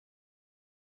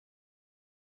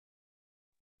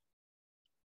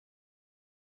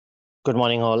Good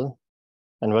morning, all,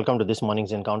 and welcome to this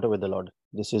morning's encounter with the Lord.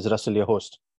 This is Russell, your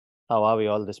host. How are we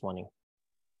all this morning?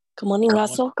 Good morning,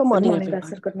 Russell. Good morning,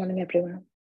 Russell. Good morning, everyone.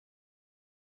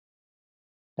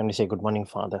 Can we say good morning,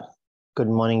 Father? Good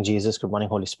morning, Jesus. Good morning,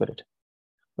 Holy Spirit.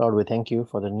 Lord, we thank you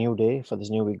for the new day, for this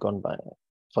new week gone by,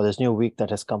 for this new week that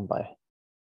has come by.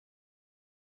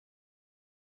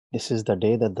 This is the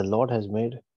day that the Lord has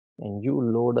made, and you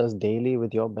load us daily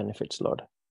with your benefits, Lord.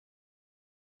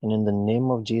 And in the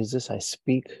name of Jesus, I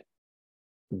speak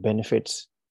benefits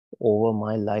over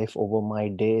my life, over my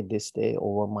day, this day,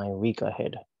 over my week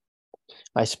ahead.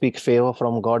 I speak favor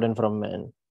from God and from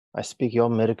man. I speak your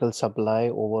miracle supply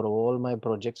over all my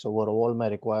projects, over all my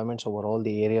requirements, over all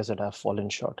the areas that I've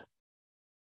fallen short.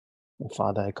 And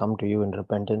Father, I come to you in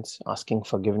repentance, asking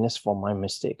forgiveness for my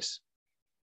mistakes,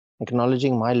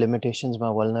 acknowledging my limitations, my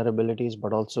vulnerabilities,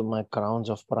 but also my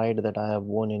crowns of pride that I have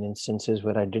worn in instances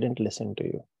where I didn't listen to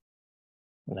you.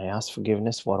 And I ask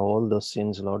forgiveness for all those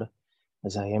sins, Lord,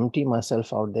 as I empty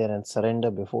myself out there and surrender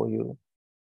before you.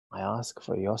 I ask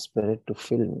for your Spirit to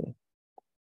fill me.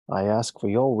 I ask for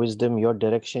your wisdom, your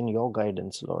direction, your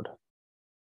guidance, Lord.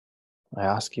 I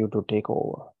ask you to take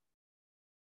over.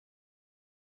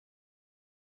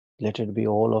 Let it be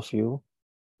all of you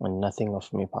and nothing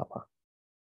of me, Papa.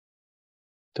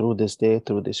 Through this day,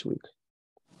 through this week.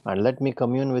 And let me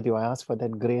commune with you. I ask for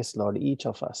that grace, Lord, each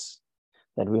of us,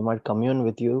 that we might commune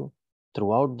with you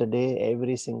throughout the day,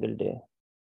 every single day.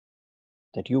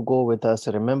 That you go with us,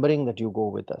 remembering that you go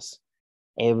with us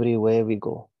everywhere we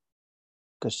go.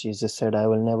 Because Jesus said, I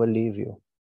will never leave you.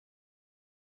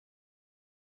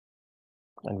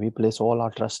 And we place all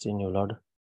our trust in you, Lord,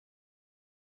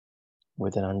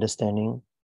 with an understanding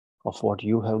of what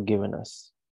you have given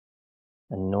us.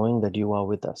 And knowing that you are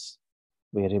with us,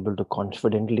 we are able to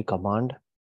confidently command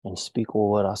and speak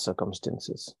over our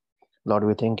circumstances. Lord,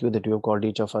 we thank you that you have called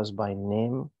each of us by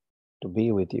name to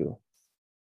be with you.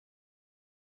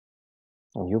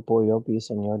 And you pour your peace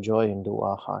and your joy into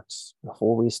our hearts.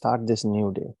 Before we start this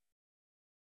new day,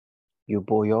 you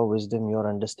pour your wisdom, your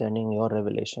understanding, your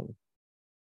revelation.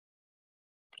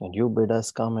 And you bid us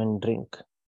come and drink,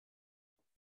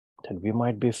 that we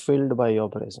might be filled by your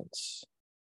presence.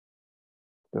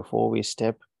 Before we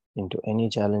step into any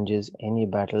challenges, any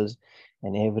battles,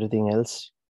 and everything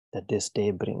else that this day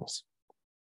brings.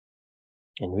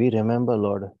 And we remember,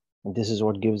 Lord, and this is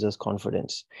what gives us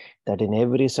confidence, that in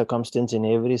every circumstance, in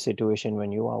every situation,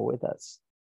 when you are with us,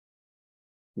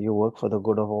 you work for the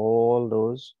good of all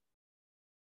those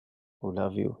who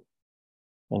love you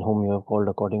and whom you have called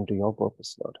according to your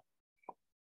purpose, Lord.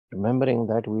 Remembering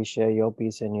that we share your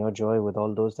peace and your joy with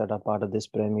all those that are part of this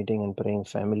prayer meeting and praying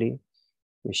family.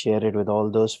 We share it with all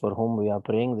those for whom we are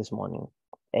praying this morning.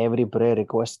 Every prayer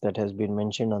request that has been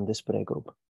mentioned on this prayer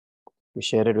group. We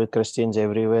share it with Christians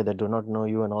everywhere that do not know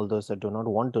you and all those that do not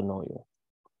want to know you.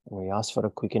 And we ask for a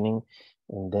quickening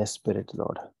in their spirit,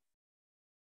 Lord.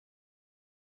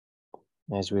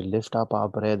 As we lift up our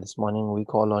prayer this morning, we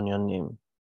call on your name,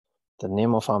 the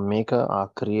name of our Maker, our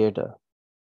Creator,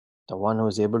 the one who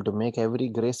is able to make every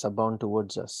grace abound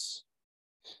towards us,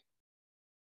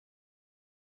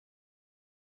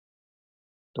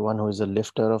 the one who is the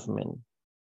lifter of men,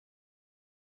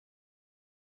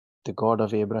 the God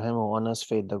of Abraham who honors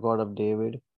faith, the God of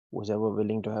David who is ever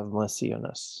willing to have mercy on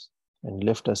us and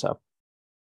lift us up,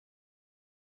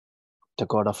 the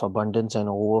God of abundance and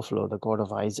overflow, the God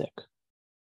of Isaac,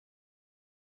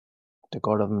 the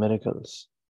God of miracles,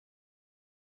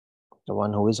 the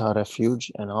one who is our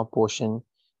refuge and our portion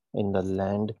in the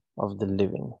land of the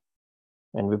living.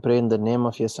 And we pray in the name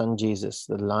of your Son Jesus,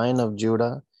 the Lion of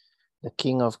Judah, the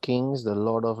King of kings, the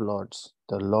Lord of lords,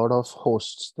 the Lord of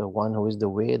hosts, the one who is the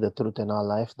way, the truth in our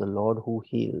life, the Lord who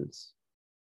heals.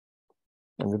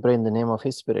 And we pray in the name of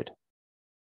his Spirit,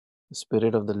 the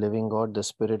Spirit of the living God, the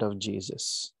Spirit of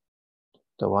Jesus,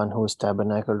 the one who is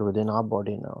tabernacled within our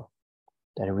body now,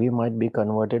 that we might be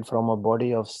converted from a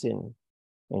body of sin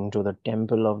into the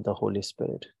temple of the Holy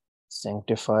Spirit,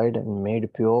 sanctified and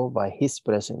made pure by his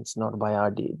presence, not by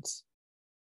our deeds.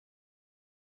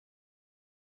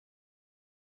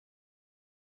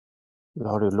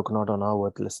 Lord, you look not on our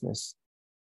worthlessness,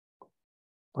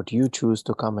 but you choose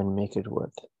to come and make it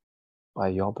worth by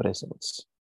your presence.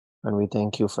 And we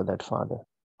thank you for that, Father.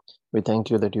 We thank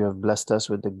you that you have blessed us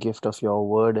with the gift of your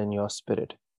word and your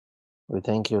Spirit. We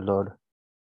thank you, Lord,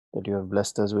 that you have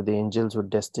blessed us with the angels with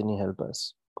destiny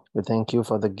helpers. We thank you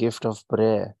for the gift of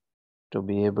prayer, to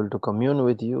be able to commune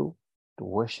with you, to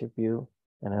worship you,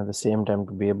 and at the same time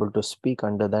to be able to speak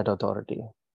under that authority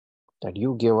that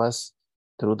you give us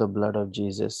through the blood of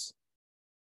Jesus,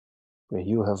 where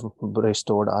you have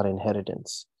restored our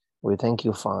inheritance. We thank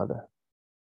you, Father,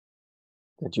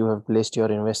 that you have placed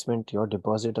your investment, your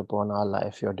deposit upon our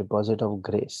life, your deposit of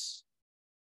grace.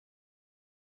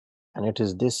 And it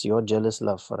is this, your jealous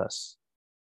love for us,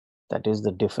 that is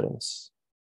the difference.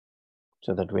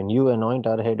 So that when you anoint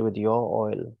our head with your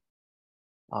oil,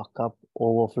 our cup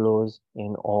overflows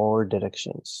in all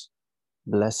directions,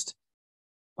 blessed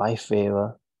by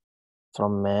favor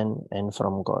from man and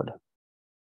from God.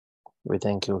 We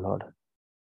thank you, Lord,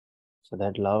 for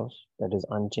that love that is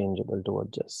unchangeable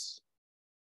towards us.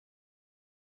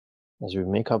 As we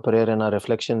make our prayer and our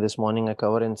reflection this morning, I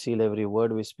cover and seal every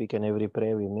word we speak and every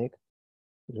prayer we make,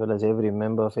 as well as every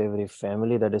member of every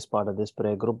family that is part of this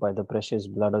prayer group by the precious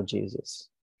blood of Jesus.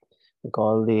 We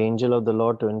call the angel of the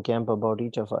Lord to encamp about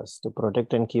each of us, to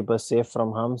protect and keep us safe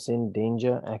from harm, sin,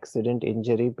 danger, accident,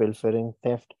 injury, pilfering,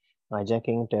 theft,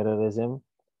 hijacking, terrorism,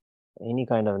 any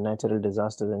kind of natural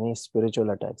disasters, any spiritual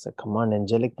attacks. I command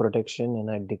angelic protection and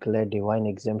I declare divine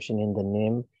exemption in the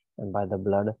name and by the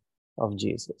blood of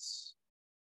Jesus.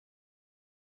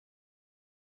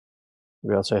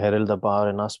 We also herald the power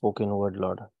in our spoken word,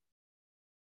 Lord,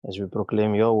 as we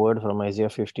proclaim your word from Isaiah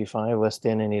 55, verse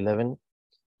 10 and 11,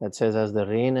 that says, as the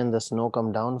rain and the snow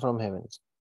come down from heaven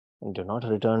and do not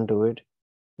return to it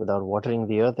without watering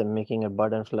the earth and making it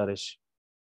bud and flourish,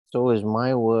 so is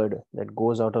my word that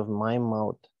goes out of my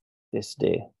mouth this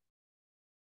day.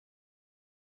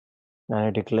 And I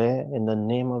declare in the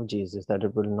name of Jesus that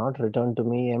it will not return to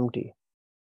me empty,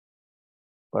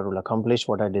 but will accomplish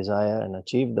what I desire and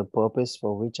achieve the purpose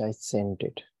for which I sent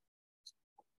it.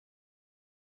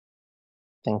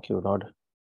 Thank you, Lord,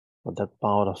 for that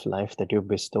power of life that you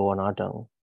bestow on our tongue,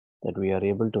 that we are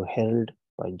able to herald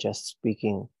by just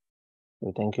speaking.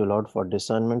 We thank you, Lord, for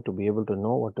discernment to be able to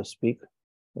know what to speak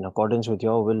in accordance with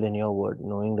your will and your word,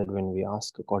 knowing that when we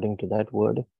ask according to that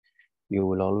word, you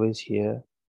will always hear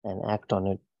and act on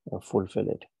it and fulfill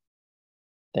it.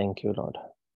 Thank you, Lord.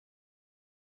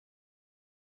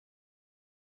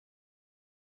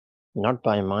 Not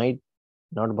by might,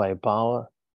 not by power,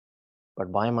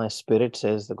 but by my spirit,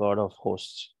 says the God of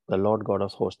hosts, the Lord God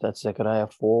of hosts. That's Zechariah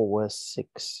 4, verse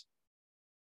 6.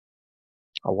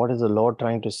 What is the Lord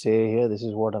trying to say here? This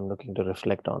is what I'm looking to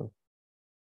reflect on.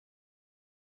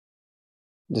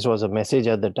 This was a message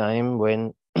at the time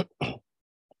when,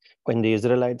 when the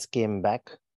Israelites came back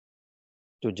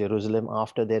to Jerusalem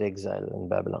after their exile in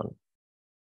Babylon.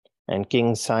 And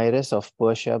King Cyrus of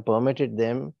Persia permitted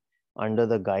them, under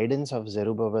the guidance of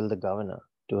Zerubbabel the governor,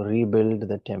 to rebuild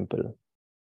the temple.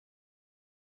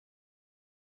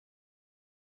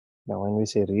 Now, when we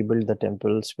say rebuild the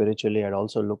temple spiritually,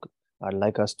 I'd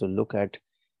like us to look at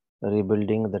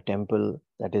rebuilding the temple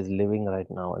that is living right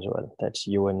now as well. That's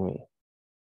you and me.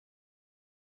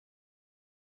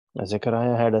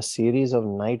 Zechariah had a series of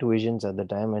night visions at the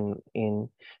time, and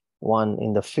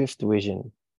in the fifth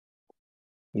vision,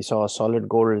 he saw a solid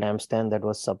gold lampstand that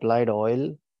was supplied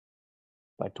oil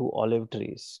by 2 olive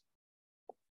trees.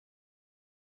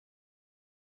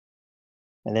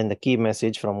 And then the key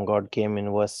message from God came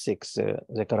in verse 6,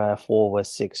 Zechariah 4,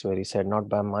 verse 6, where he said, not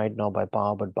by might, nor by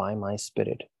power, but by my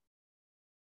spirit.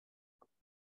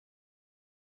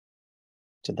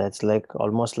 So that's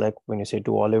almost like when you say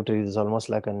 2 olive trees, it's almost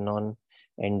like a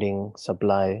non-ending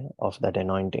supply of that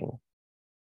anointing.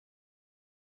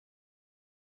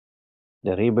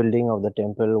 The rebuilding of the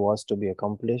temple was to be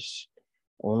accomplished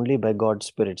only by God's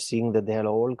Spirit, seeing that they had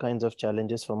all kinds of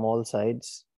challenges from all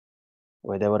sides,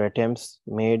 where there were attempts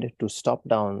made to stop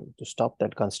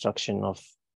that construction of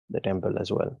the temple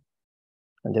as well.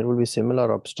 And there will be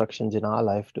similar obstructions in our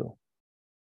life too.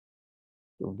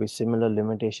 There will be similar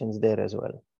limitations there as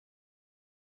well.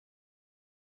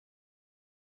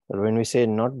 But when we say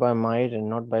not by might and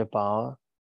not by power,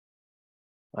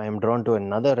 I am drawn to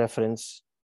another reference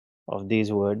of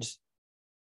these words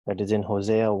that is in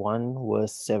Hosea 1,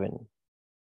 verse 7,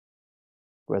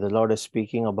 where the Lord is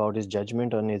speaking about his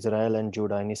judgment on Israel and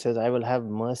Judah. And he says, I will have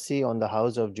mercy on the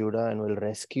house of Judah and will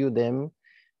rescue them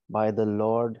by the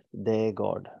Lord their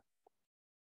God,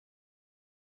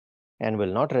 and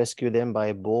will not rescue them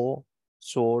by bow,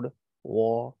 sword,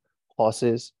 war,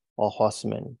 horses, or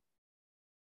horsemen.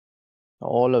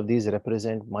 All of these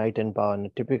represent might and power. And a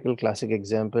typical classic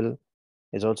example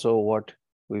is also what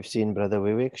we've seen Brother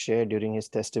Vivek share during his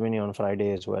testimony on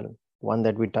Friday as well. One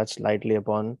that we touched lightly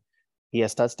upon. He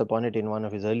has touched upon it in one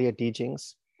of his earlier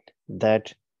teachings,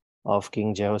 that of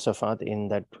King Jehoshaphat in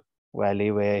that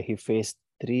valley where he faced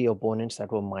 3 opponents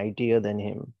that were mightier than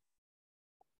him.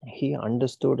 He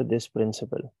understood this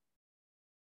principle.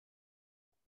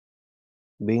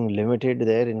 Being limited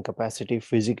there in capacity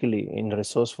physically, in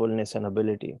resourcefulness and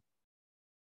ability,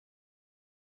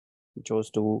 he chose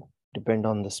to depend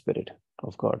on the Spirit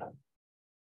of God.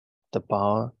 the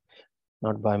power,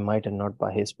 not by might and not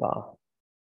by his power.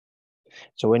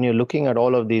 So when you're looking at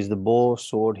all of these, the bow,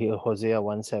 sword here, Hosea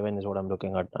 1:7 is what I'm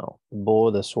looking at now.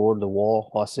 Bow, the sword, the war,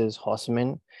 horses,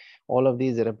 horsemen, all of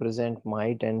these represent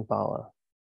might and power.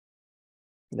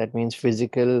 That means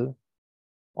physical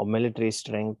or military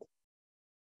strength.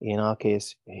 In our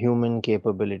case, human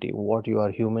capability, what you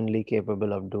are humanly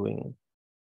capable of doing.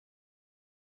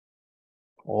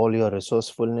 All your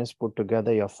resourcefulness put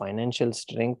together, your financial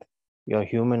strength, your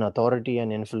human authority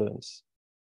and influence.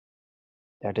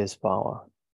 That is power.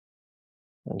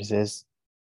 And he says,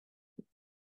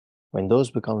 when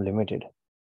those become limited,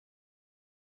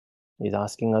 he's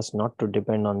asking us not to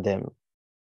depend on them,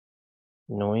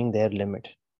 knowing their limit.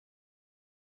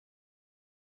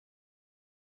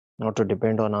 Not to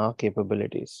depend on our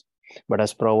capabilities. But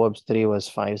as Proverbs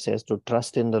 3:5 says, to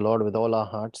trust in the Lord with all our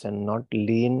hearts and not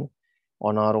lean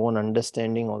on our own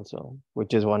understanding also,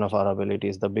 which is one of our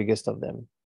abilities, the biggest of them.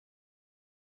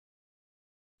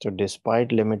 So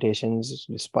despite limitations,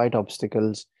 despite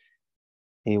obstacles,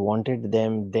 he wanted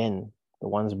them then, the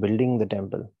ones building the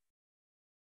temple.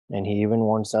 And he even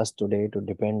wants us today to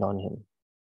depend on him.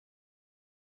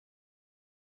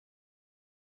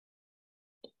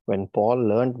 When Paul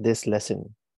learned this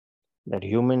lesson, that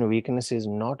human weakness is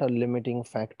not a limiting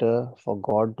factor for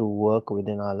God to work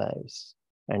within our lives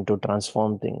and to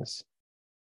transform things.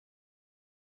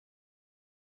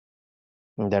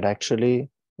 And that actually,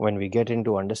 when we get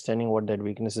into understanding what that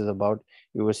weakness is about,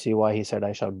 you will see why he said,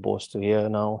 I shall boast. Here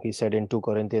now, he said in 2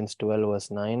 Corinthians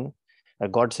 12:9,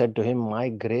 that God said to him, my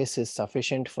grace is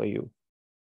sufficient for you.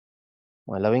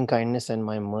 My loving kindness and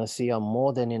my mercy are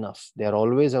more than enough. They are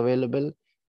always available,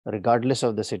 regardless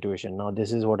of the situation. Now,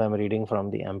 this is what I'm reading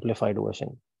from the Amplified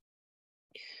Version.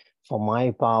 For my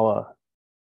power,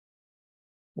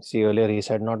 see, earlier he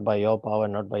said, not by your power,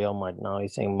 not by your might. Now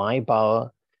he's saying, my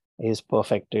power is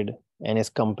perfected and is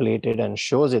completed and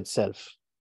shows itself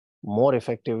more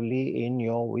effectively in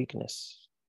your weakness.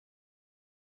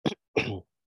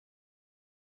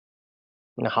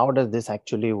 Now, how does this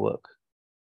actually work?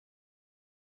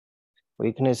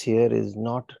 Weakness here is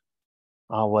not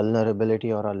our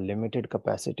vulnerability or our limited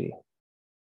capacity,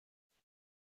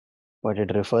 but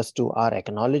it refers to our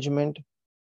acknowledgement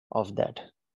of that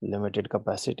limited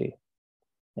capacity,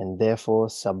 and therefore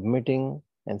submitting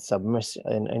and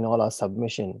submission in all our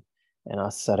submission and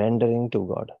our surrendering to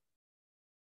God.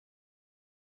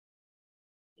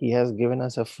 He has given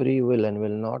us a free will and will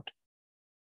not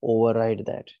override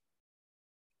that.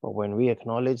 But when we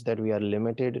acknowledge that we are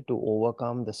limited to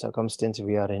overcome the circumstance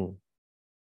we are in,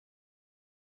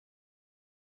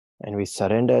 and we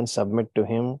surrender and submit to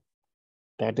him,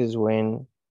 that is when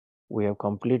we have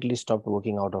completely stopped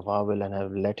working out of our will and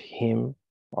have let him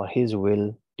or his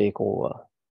will take over.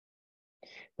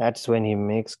 That's when he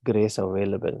makes grace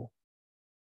available.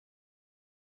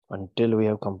 Until we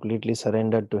have completely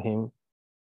surrendered to him,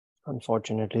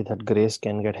 unfortunately, that grace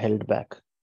can get held back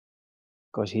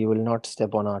because he will not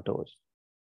step on our toes.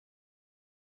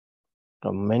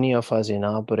 So many of us in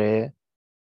our prayer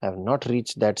have not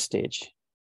reached that stage,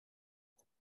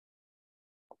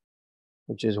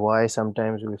 which is why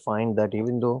sometimes we find that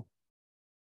even though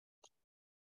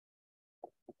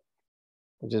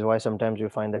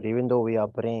we are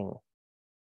praying,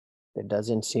 there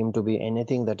doesn't seem to be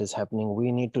anything that is happening.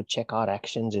 We need to check our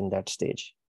actions in that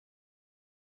stage.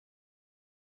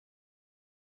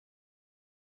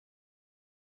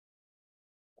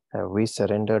 Have we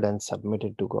surrendered and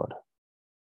submitted to God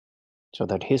so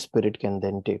that his spirit can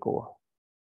then take over?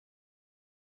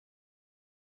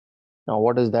 Now,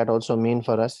 what does that also mean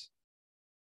for us?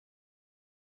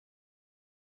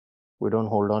 We don't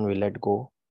hold on, we let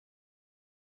go.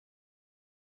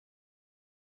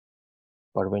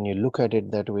 But when you look at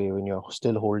it that way, when you're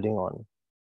still holding on,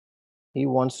 he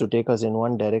wants to take us in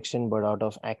one direction, but out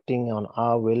of acting on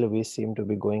our will, we seem to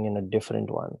be going in a different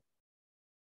one.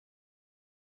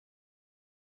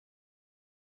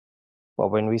 But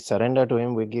when we surrender to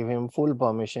him, we give him full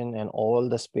permission and all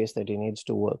the space that he needs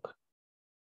to work.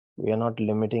 We are not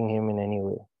limiting him in any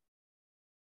way.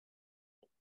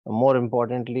 And more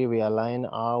importantly, we align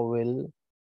our will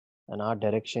and our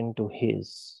direction to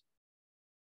his.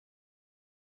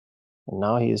 And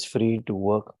now he is free to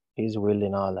work his will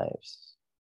in our lives.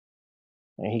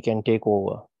 And he can take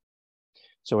over.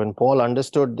 So when Paul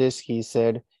understood this, he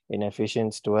said in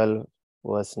Ephesians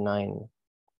 12:9,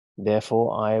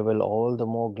 therefore I will all the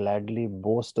more gladly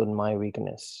boast on my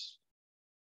weakness,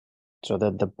 so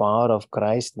that the power of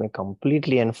Christ may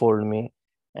completely enfold me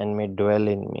and may dwell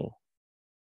in me.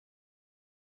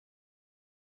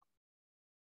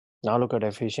 Now look at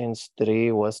Ephesians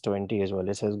 3 verse 20 as well.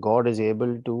 It says, God is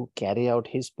able to carry out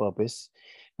his purpose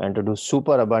and to do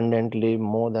super abundantly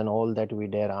more than all that we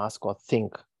dare ask or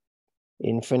think,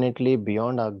 infinitely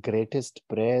beyond our greatest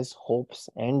prayers, hopes,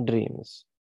 and dreams.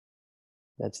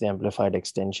 That's the amplified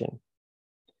extension.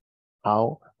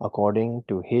 How? According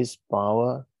to his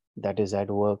power that is at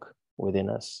work within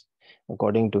us.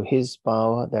 According to his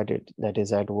power that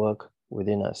is at work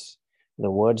within us. The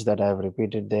words that I have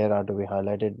repeated there are to be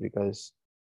highlighted because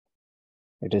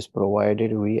it is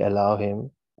provided we allow him,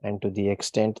 and to the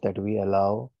extent that we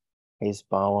allow his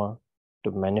power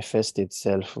to manifest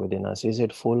itself within us. Is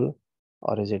it full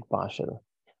or is it partial?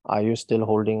 Are you still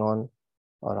holding on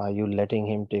or are you letting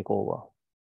him take over?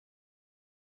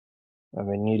 And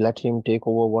when you let him take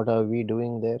over, what are we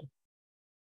doing there?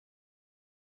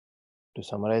 To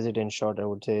summarize it in short, I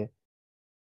would say,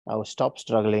 I will stop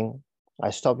struggling. I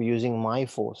stop using my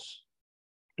force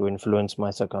to influence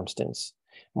my circumstance,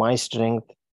 my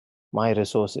strength, my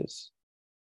resources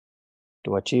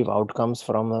to achieve outcomes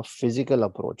from a physical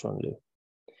approach only.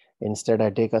 Instead, I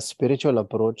take a spiritual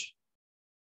approach,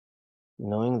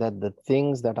 knowing that the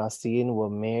things that are seen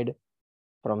were made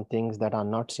from things that are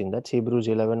not seen. That's Hebrews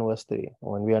 11 verse 3.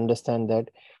 When we understand that,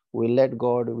 we let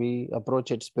God, we approach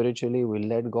it spiritually, we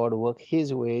let God work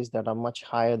his ways that are much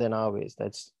higher than our ways.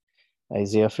 That's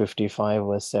Isaiah 55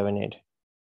 verse 7-8.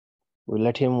 We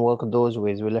let him work those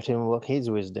ways. We let him work his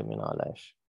wisdom in our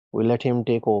life. We let him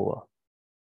take over,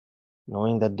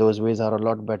 knowing that those ways are a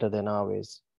lot better than our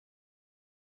ways.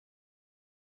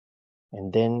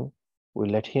 And then we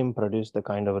let him produce the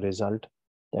kind of result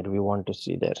that we want to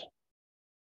see there.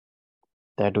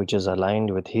 That which is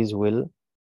aligned with his will,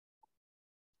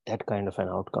 that kind of an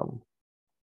outcome.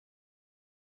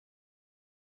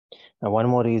 And one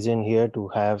more reason here to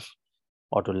have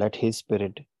or to let his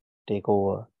spirit take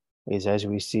over is, as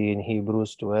we see in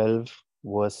Hebrews 12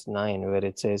 verse 9, where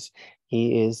it says,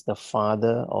 he is the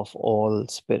father of all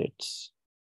spirits.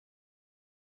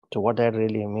 So what that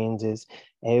really means is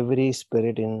every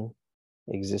spirit in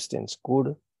existence,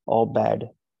 good or bad,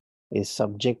 is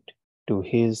subject to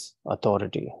his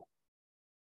authority.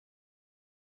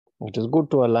 It is good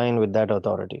to align with that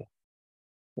authority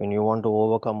when you want to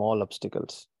overcome all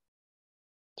obstacles.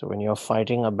 So when you're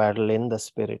fighting a battle in the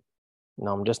spirit,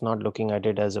 now I'm just not looking at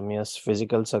it as a mere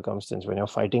physical circumstance. When you're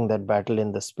fighting that battle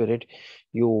in the spirit,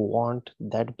 you want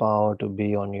that power to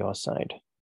be on your side.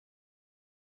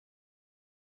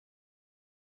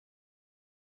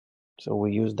 So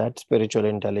we use that spiritual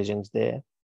intelligence there,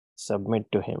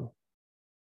 submit to him,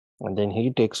 and then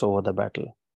he takes over the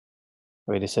battle.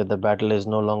 Where he said, the battle is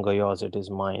no longer yours, it is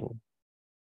mine.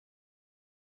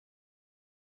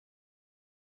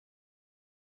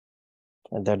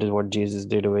 And that is what Jesus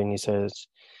did when he says,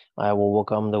 I have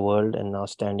overcome the world and now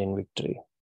stand in victory.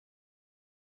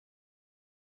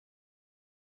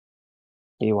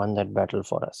 He won that battle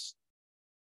for us.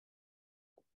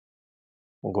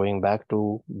 Going back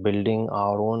to building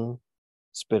our own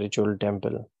spiritual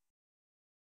temple,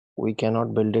 we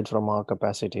cannot build it from our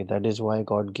capacity. That is why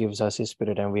God gives us his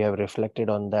spirit, and we have reflected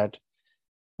on that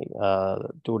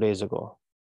 2 days ago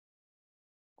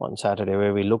on Saturday,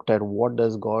 where we looked at what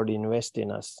does God invest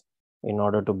in us in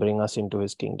order to bring us into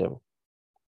his kingdom.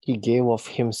 He gave of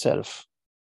himself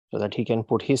so that he can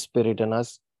put his spirit in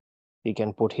us. He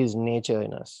can put his nature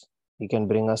in us. He can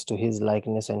bring us to his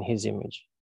likeness and his image.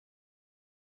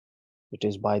 It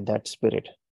is by that spirit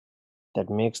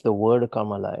that makes the word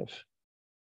come alive,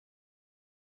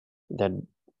 that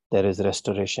there is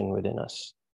restoration within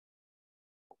us.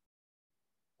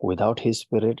 Without his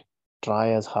spirit,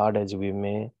 try as hard as we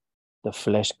may, the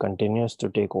flesh continues to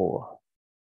take over.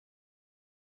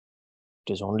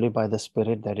 It is only by the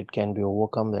spirit that it can be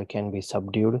overcome, that can be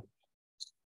subdued.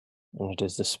 And it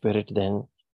is the spirit then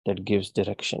that gives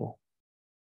direction.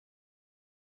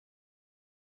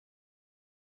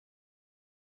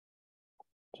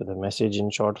 So the message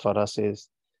in short for us is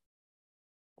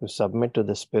to submit to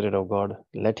the Spirit of God,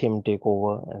 let him take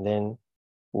over, and then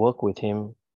work with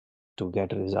him to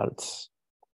get results.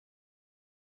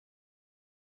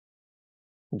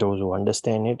 Those who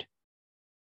understand it,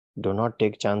 do not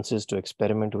take chances to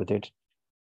experiment with it.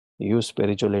 Use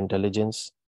spiritual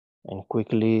intelligence and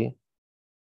quickly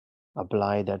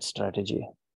apply that strategy.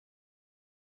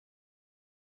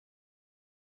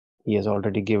 He has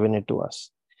already given it to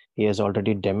us. He has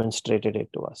already demonstrated it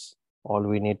to us. All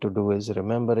we need to do is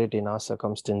remember it in our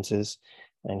circumstances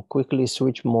and quickly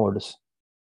switch modes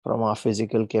from our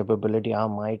physical capability, our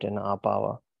might, and our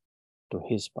power to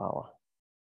his power.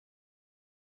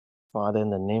 Father, in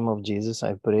the name of Jesus,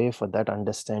 I pray for that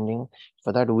understanding,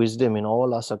 for that wisdom in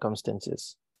all our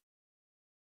circumstances.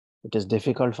 It is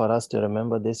difficult for us to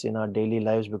remember this in our daily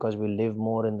lives because we live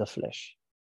more in the flesh.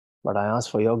 But I ask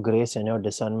for your grace and your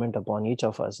discernment upon each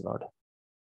of us, Lord,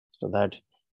 so that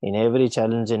in every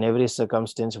challenge, in every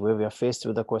circumstance where we are faced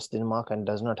with a question mark and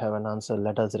does not have an answer,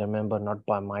 let us remember not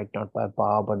by might, not by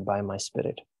power, but by my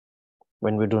Spirit.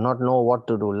 When we do not know what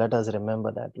to do, let us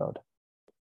remember that, Lord.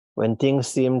 When things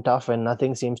seem tough and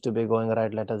nothing seems to be going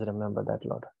right, let us remember that,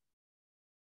 Lord.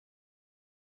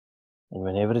 And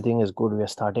when everything is good, we are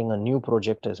starting a new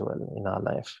project as well in our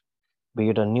life. Be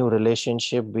it a new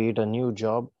relationship, be it a new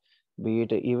job, be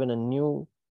it even a new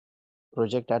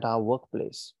project at our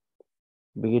workplace,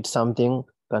 be it something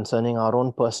concerning our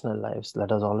own personal lives.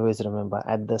 Let us always remember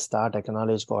at the start,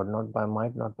 acknowledge God, not by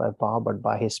might, not by power, but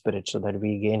by His Spirit, so that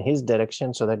we gain His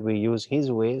direction, so that we use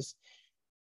His ways,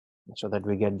 so that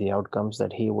we get the outcomes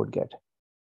that He would get.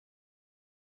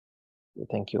 We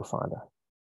thank you, Father,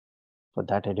 for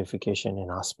that edification in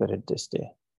our spirit this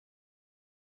day.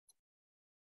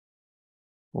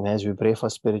 And as we pray for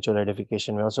spiritual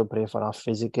edification, we also pray for our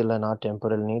physical and our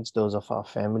temporal needs, those of our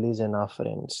families and our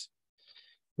friends.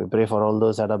 We pray for all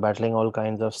those that are battling all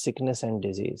kinds of sickness and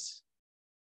disease.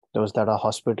 Those that are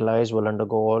hospitalized will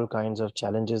undergo all kinds of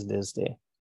challenges this day,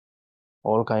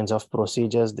 all kinds of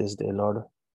procedures this day, Lord.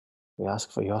 We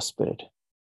ask for your Spirit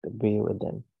to be with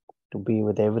them, to be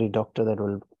with every doctor that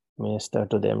will minister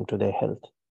to them, to their health.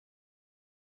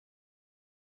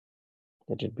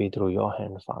 Let it be through your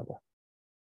hand, Father.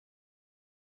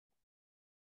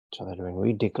 So that when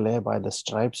we declare by the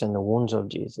stripes and the wounds of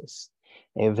Jesus,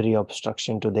 every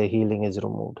obstruction to their healing is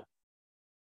removed.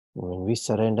 And when we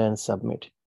surrender and submit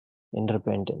in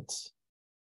repentance,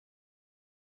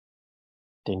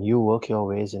 then you work your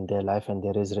ways in their life and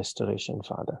there is restoration,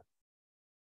 Father.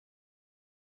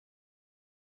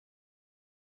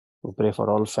 We pray for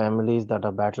all families that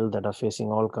are battled, that are facing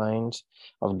all kinds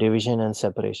of division and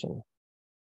separation.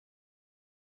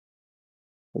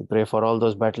 We pray for all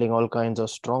those battling all kinds of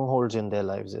strongholds in their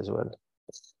lives as well,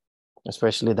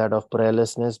 especially that of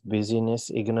prayerlessness,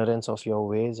 busyness, ignorance of your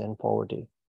ways, and poverty.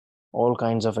 All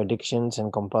kinds of addictions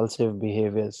and compulsive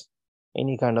behaviors,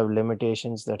 any kind of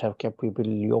limitations that have kept people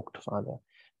yoked, Father,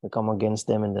 we come against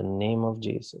them in the name of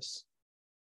Jesus.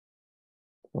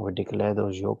 We declare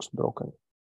those yokes broken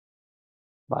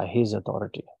by His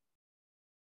authority.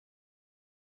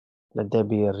 Let there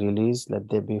be a release, let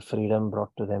there be freedom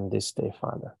brought to them this day,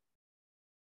 Father.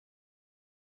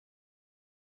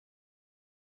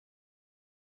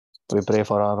 We pray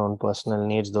for our own personal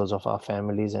needs, those of our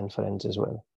families and friends as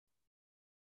well.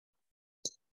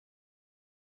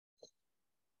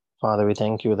 Father, we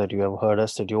thank you that you have heard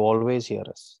us, that you always hear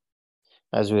us.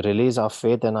 As we release our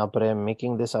faith and our prayer,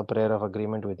 making this a prayer of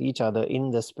agreement with each other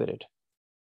in the Spirit,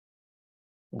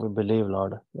 we believe,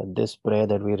 Lord, that this prayer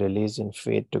that we release in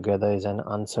faith together is an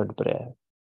answered prayer,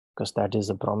 because that is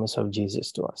the promise of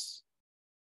Jesus to us.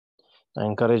 I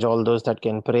encourage all those that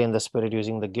can pray in the Spirit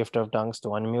using the gift of tongues to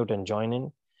unmute and join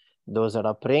in. Those that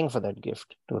are praying for that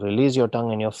gift, to release your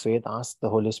tongue and your faith, ask the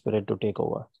Holy Spirit to take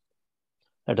over.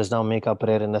 Let us now make our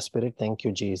prayer in the Spirit. Thank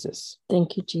you, Jesus.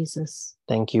 Thank you, Jesus.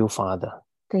 Thank you, Father.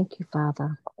 Thank you,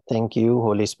 Father. Thank you,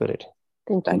 Holy Spirit.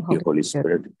 Thank you, Holy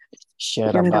Spirit.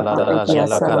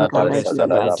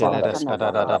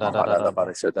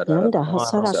 Yanda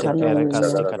hasara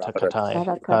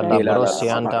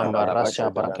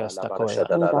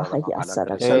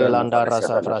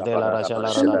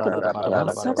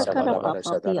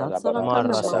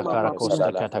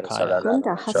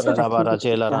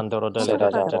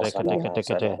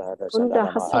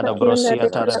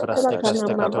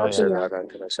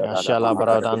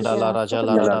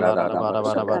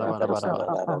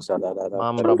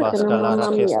Mambra baskala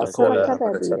rakesto koya.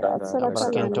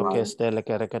 Abarkento kestele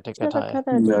kerekete.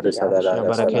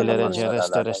 Shabarakele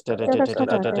regereste restere.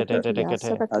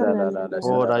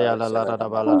 Ora yala la la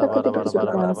bala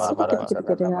bara.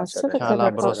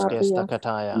 Kala broskesta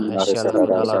kataya. Heshela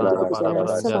la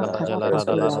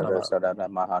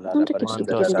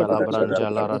Mantos calabranja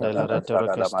la radela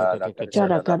retorquesta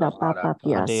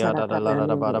Adia da la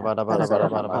bara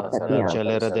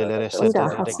Gelera delle resete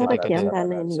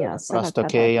Rasto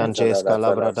che Anges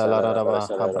calabra da la raba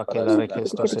Abracela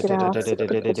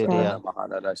requesto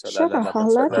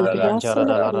Anjara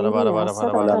da la bara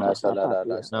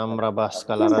Namra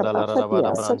bascala da la raba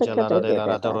Brangela della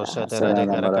radorosete de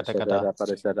caracatecata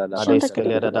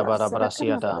Adescalera da bara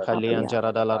brasiata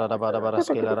Halianjara da la raba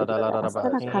barascela da la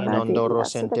raba Inondoro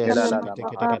sentes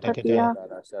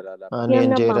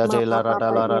Anienjera de la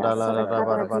rada la rada la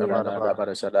raba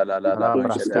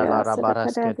Rabraska la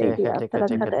rabaraske te.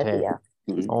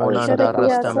 Onanda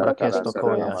rastambra kesto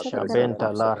koya,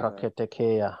 shabenta la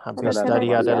raketekea,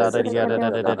 abistaria de la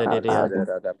dia.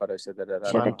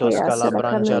 Mantos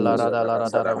calabranja la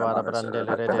rada vara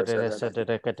brandele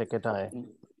de keteketai.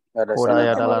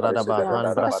 Kuraya da la radaba,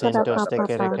 han brasintos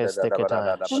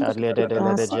teketai, shadle de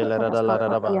gelera da la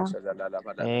radaba.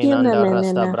 Einanda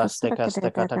rasta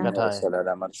brastekasta katakatai.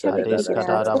 Hadis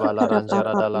katada bala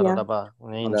ranjara da la radaba.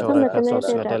 Ninjore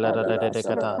kasos vedela de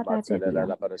kata.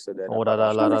 Ora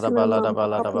da la radaba la da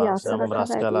bala da ba.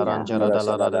 Ambraska la ranjara da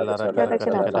la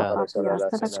rakata.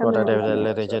 Skoda de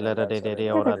le gelera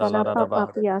de ora da la radaba.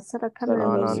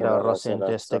 Ananda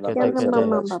rosentes tekete.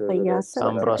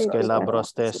 Ambroske la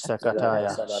broste sakataya.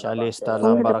 Shalista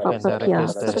lambara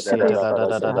kenderekeste sita da.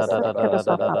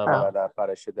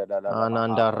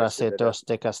 Ananda rasetos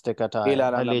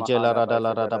tekastekataya. Alije la rada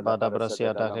bada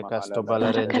brasia da kasto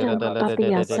balarengere de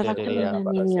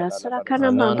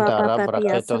Ananta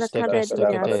rabraketos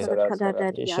tekestekete.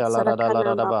 Ishala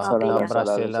rada ba.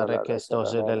 Lambrase la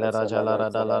rekestos de la raja la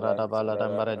rada bala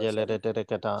dambara jele de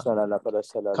keta.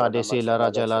 Kadisi la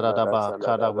raja la radaba.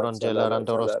 Kada bronje la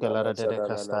randoros ke la de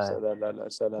kastaya.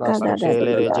 Rasta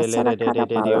kele rejele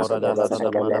de ora da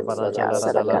la mada baraja la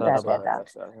radaba.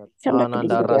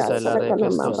 Ananda rasela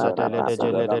rekesto satele de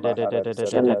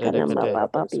jele de kete.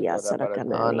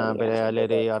 Ana beale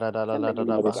de yara da la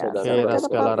radaba. Keras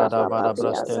kala radaba da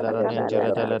brastela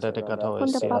ranjere de kato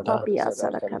esiata.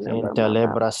 Intele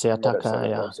brasiata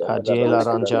kaya. Kajila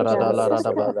ranjara da la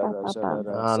radaba.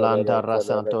 Alanda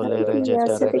rasanto le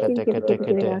rejete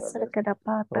rekete.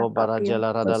 O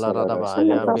barajela rada la radaba.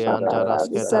 Aliambi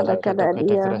antarasketa rekete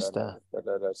kresta.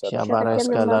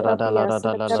 Shabareska la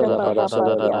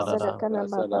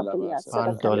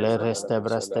Panto le reste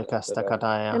breste casta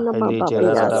cataya. Elige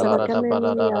la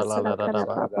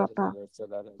radaba.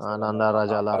 Ananda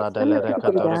raja la rada le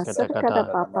recato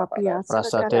recatecata.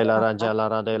 Prasate la raja la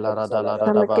rada la radaba.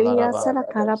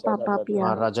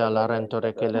 Maraja la rento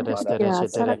recele reste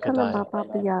recete recataya.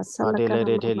 Adele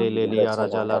de lili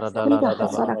raja la radaba.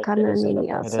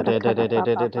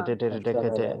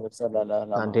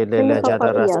 Andile le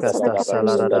jada rascasta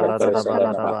salara da la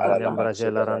radaba.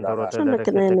 Lembrajela randoro de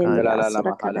recatecaya.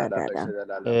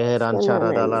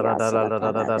 Ranchara da la radaba.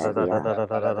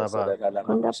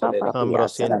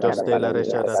 Ambrosientos de la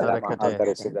rechada da recate.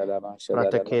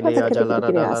 Pratekilia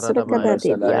jalara da la radaba.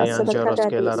 Eanjoros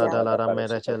que la radala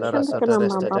mereche la rasata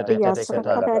reste de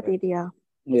cata.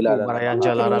 Brian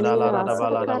jalara da la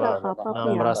radaba.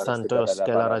 Nambra santos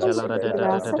que la rajalara de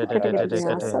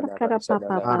cate.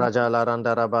 Arajala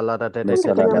randara balada de cate. De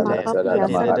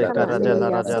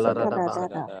carajala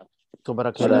radaba.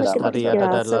 Tubarakela stadia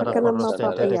da la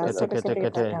corostente de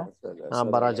kete.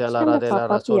 Ambarajala radela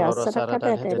rasulo rosara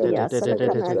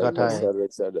de gatai.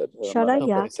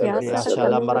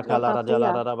 Shala marakala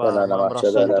rajala radaba.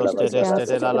 Mambrasentos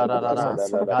de la rada.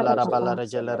 Galara balada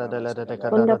gelera de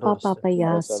catados.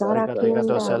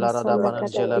 Rigato sela radaba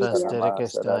gelera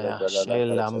sterekestaya.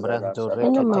 Shell ambranto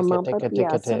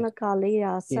rekete.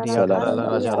 Idia la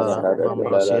rajala.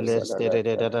 Mambrosile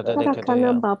de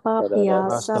kete.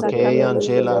 Rastoke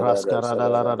Angela Rascarada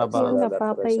la Radaba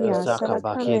Zaka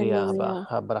Bakiria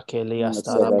Habrakelia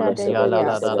Staraba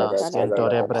Yala Dada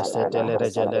Skentore Brestele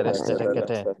Regele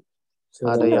Sterekete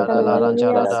Adayada la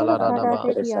Ranjara la Radaba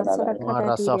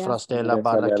Mara Safrastela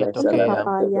Baraketokea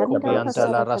Obianta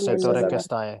la Rasetore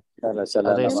Kestae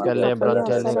Areska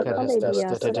Lebrantele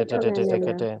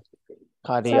Kereste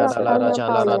Kadia la Raja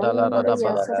la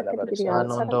Radaba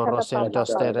Anondo Rosento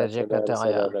Stere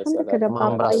Jekataya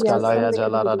Mambraskalaya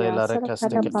Jalara de la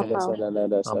Recasticate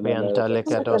Ambienta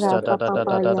Lecadosta la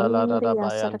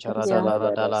Radabayan Charada la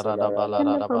Radaba la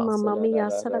Radaba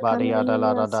Baria de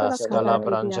la Rada Scala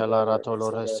Branjala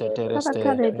Ratolores Tereste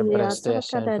Embreste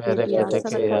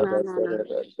Semperecatecea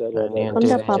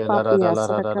Niente Gelara de la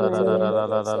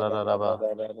Radaba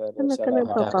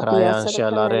Da Krayan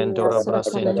Shalarendura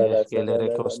Brasente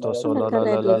Gelere Costo Solo la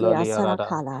Liarada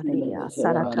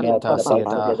Raketa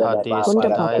Sieta Hadis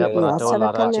Kadaya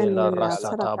Bratola Rajela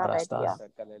Rasata Brasta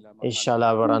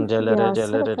Ishala Varandele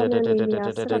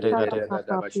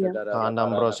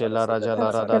Andambrosela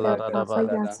Rajala Radaba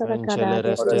Enchele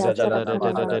Restere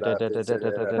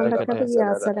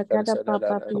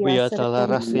Viatala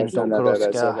Rasinto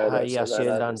Kroska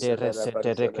Hayashilande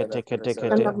Resete Rekete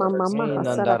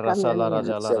Nanda Rasala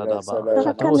Rajala Radaba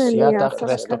Katos Yata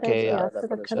Krestokea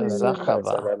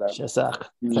Zakaba, Shazak,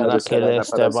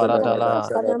 Karakeles de Baradala,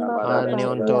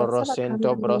 Anionto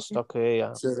Rosinto Brostokeya,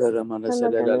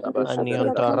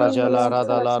 Anionto Rajala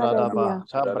Radala Radaba,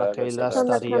 Tabrakela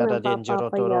Stadia da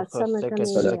Dingerotoro,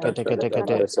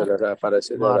 Sekete,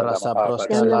 Marasa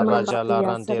Prostela Rajala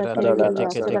Randira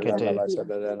Tekete,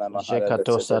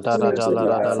 Jekato Sadara Dala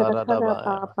Radala Radaba,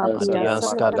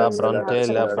 Adianskada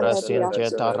Brontela Prasintia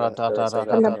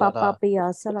Taratata.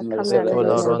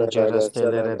 Zekoloron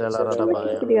Jerestele de la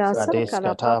Radabaya,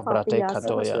 Adiskata Brate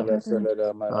Katoya,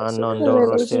 Anondo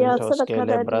Rosintos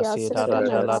Celebrasita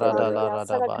Rajala Radala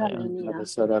Radabaya,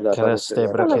 Creste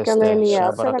Brekeste,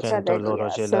 Shabrakento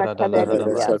Lorogela Radala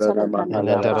Radaba, and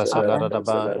Enderasala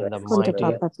Radaba in the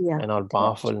mighty and all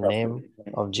powerful name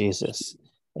of Jesus.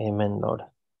 Amen, Lord.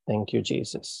 Thank you,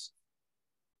 Jesus.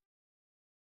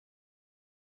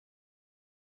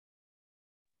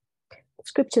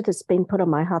 Scripture that's been put on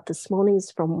my heart this morning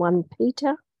is from 1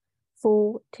 Peter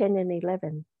 4:10 and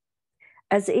 11.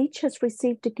 As each has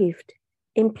received a gift,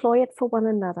 employ it for one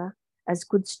another as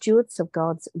good stewards of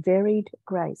God's varied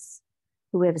grace.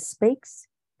 Whoever speaks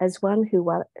as one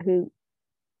who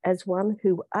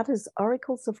utters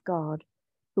oracles of God,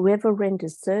 whoever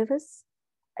renders service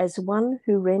as one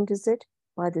who renders it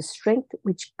by the strength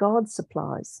which God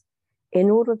supplies, in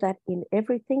order that in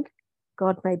everything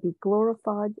God may be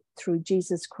glorified through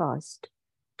Jesus Christ.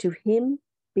 To him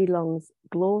belongs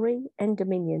glory and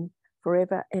dominion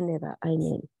forever and ever.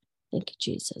 Amen. Thank you,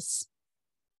 Jesus.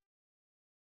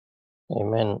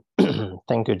 Amen.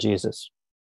 Thank you, Jesus.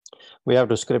 We have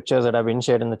two scriptures that have been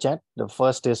shared in the chat. The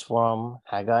first is from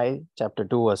Haggai chapter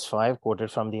 2 verse 5, quoted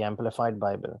from the Amplified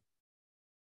Bible,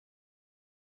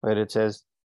 where it says,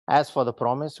 "As for the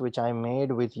promise which I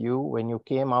made with you when you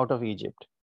came out of Egypt,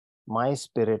 my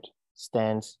spirit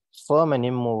stands firm and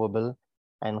immovable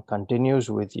and continues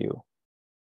with you.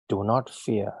 Do not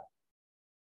fear."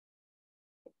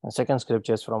 The second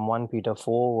scripture is from 1 Peter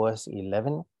 4 verse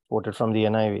 11, quoted from the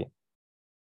NIV,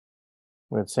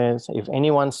 where it says, "If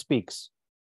anyone speaks,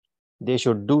 they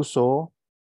should do so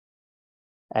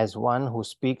as one who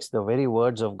speaks the very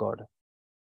words of God.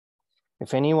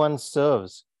 If anyone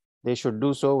serves, they should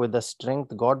do so with the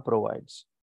strength God provides,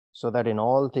 so that in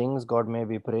all things God may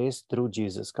be praised through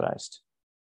Jesus Christ.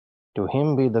 To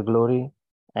him be the glory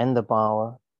and the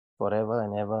power forever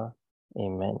and ever.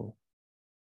 Amen."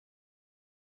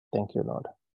 Thank you, Lord.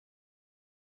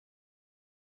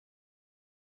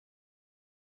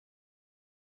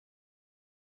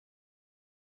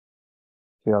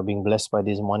 If you are being blessed by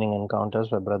these morning encounters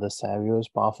by Brother Savio's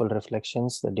powerful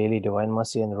reflections, the daily Divine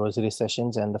Mercy and Rosary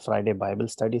sessions, and the Friday Bible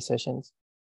study sessions,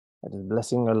 that is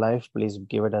blessing your life, please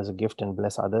give it as a gift and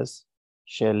bless others.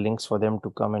 Share links for them to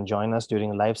come and join us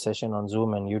during live session on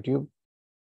Zoom and YouTube.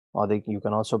 Or you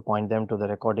can also point them to the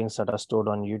recordings that are stored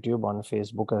on YouTube, on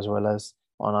Facebook, as well as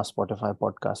on our Spotify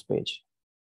podcast page.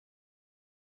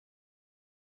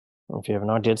 If you have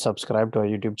not yet subscribed to our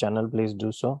YouTube channel, please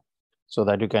do so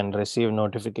that you can receive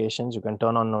notifications. You can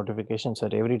turn on notifications so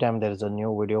that every time there is a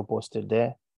new video posted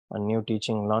there, a new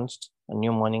teaching launched, a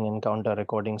new morning encounter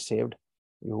recording saved,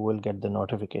 you will get the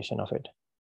notification of it.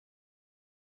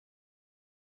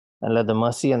 And let the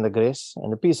mercy and the grace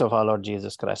and the peace of our Lord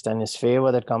Jesus Christ and his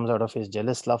favor that comes out of his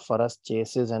jealous love for us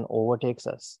chases and overtakes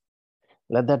us.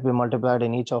 Let that be multiplied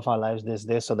in each of our lives this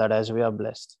day, so that as we are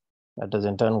blessed, let us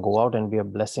in turn go out and be a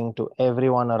blessing to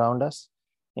everyone around us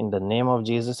in the name of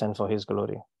Jesus and for his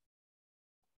glory.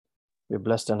 Be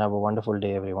blessed and have a wonderful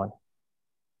day, everyone.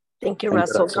 Thank you,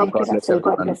 Russell. God bless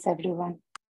everyone. God bless everyone.